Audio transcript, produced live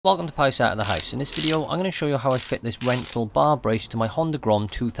Welcome to POUSE Out of the House. In this video I'm going to show you how I fit this Renthal bar brace to my Honda Grom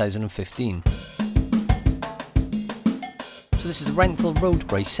 2015. So this is the Renthal road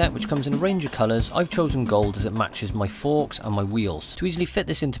brace set, which comes in a range of colours. I've chosen gold as it matches my forks and my wheels. To easily fit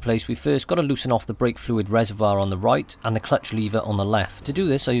this into place, we first got to loosen off the brake fluid reservoir on the right and the clutch lever on the left. To do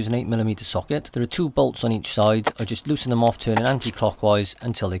this I use an 8mm socket. There are two bolts on each side. I just loosen them off, turning anti-clockwise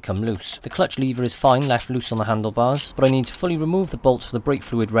until they come loose. The clutch lever is fine left loose on the handlebars, but I need to fully remove the bolts for the brake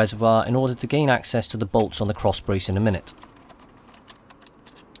fluid reservoir in order to gain access to the bolts on the cross brace in a minute.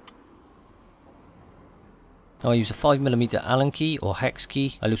 Now I use a 5mm Allen key or hex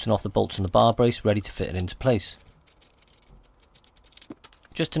key. I loosen off the bolts on the bar brace, ready to fit it into place.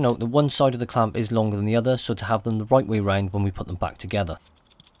 Just to note that one side of the clamp is longer than the other, so to have them the right way round when we put them back together.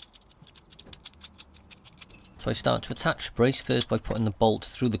 So I start to attach the brace first by putting the bolt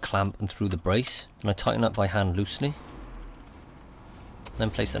through the clamp and through the brace, and I tighten up by hand loosely. Then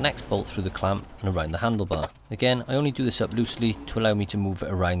place the next bolt through the clamp and around the handlebar. Again, I only do this up loosely to allow me to move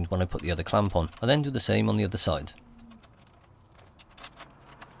it around when I put the other clamp on. I then do the same on the other side.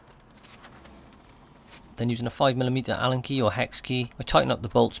 Then using a 5mm Allen key or hex key, I tighten up the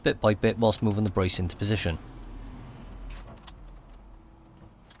bolts bit by bit whilst moving the brace into position.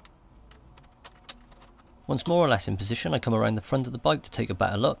 Once more or less in position, I come around the front of the bike to take a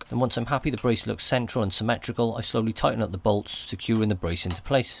better look, and once I'm happy the brace looks central and symmetrical, I slowly tighten up the bolts, securing the brace into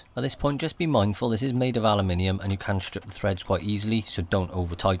place. At this point, just be mindful this is made of aluminium and you can strip the threads quite easily, so don't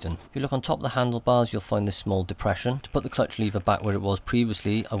over tighten. If you look on top of the handlebars, you'll find this small depression. To put the clutch lever back where it was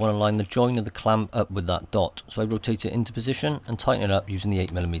previously, I want to line the join of the clamp up with that dot, so I rotate it into position and tighten it up using the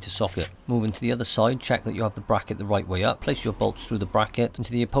 8mm socket. Moving to the other side, check that you have the bracket the right way up, place your bolts through the bracket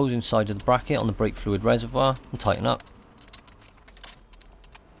into the opposing side of the bracket on the brake fluid reservoir, and tighten up.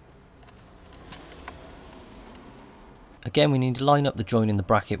 Again, we need to line up the join in the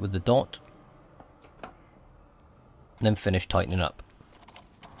bracket with the dot, and then finish tightening up.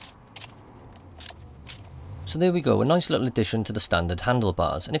 So there we go, a nice little addition to the standard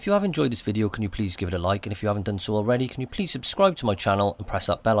handlebars. And if you have enjoyed this video, can you please give it a like, and if you haven't done so already, can you please subscribe to my channel and press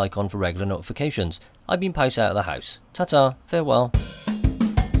that bell icon for regular notifications. I've been POUSE Out of the House. Ta-ta, farewell.